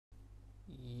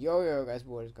Yo guys,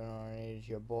 what is going on? It is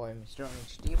your boy Mr.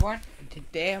 HD1, and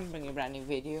today I'm bringing a brand new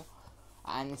video,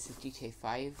 and this is GTA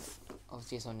 5.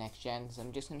 Obviously it's on next gen, so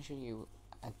I'm just going to show you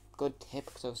a good tip,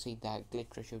 because obviously that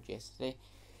glitch I showed yesterday,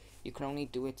 you can only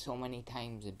do it so many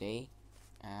times a day,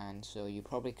 and so you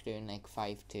probably could earn like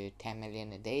 5 to 10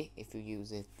 million a day if you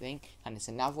use this thing. And it's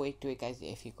another way to do it, guys.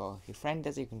 If your friend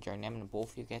does it, you can join them, and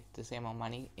both you get the same amount of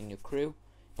money in your crew,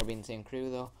 probably in the same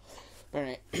crew though. But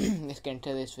anyway, let's get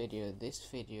into this video. This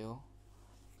video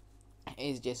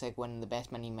is just like one of the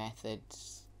best money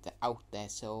methods out there.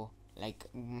 So like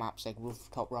maps like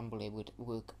Rooftop Rumble, it would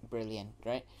work brilliant,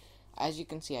 right? As you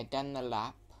can see, I done the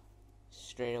lap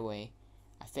straight away.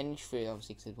 I finished through,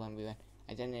 obviously, because it's 1v1.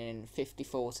 I done it in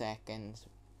 54 seconds,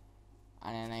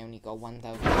 and then I only got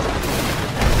 1,000.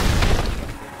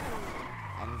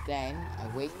 And then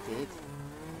I waited.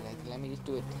 Like, let me just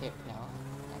do a tip now.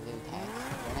 Little test.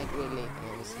 When I do it later,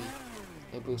 obviously,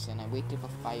 it boosts, and I waited for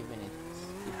 5 minutes.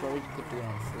 You probably could do it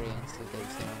on 3 and still get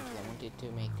the same one, because I wanted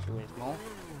to make sure it's more.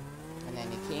 And then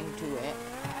it came to it,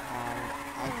 and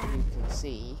as you can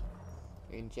see,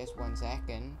 in just 1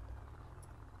 second,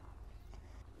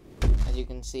 as you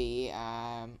can see,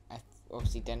 I've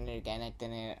obviously done it again. I've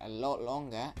done it a lot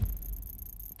longer,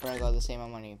 but I got the same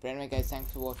amount of money. But anyway, guys,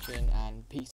 thanks for watching, and peace.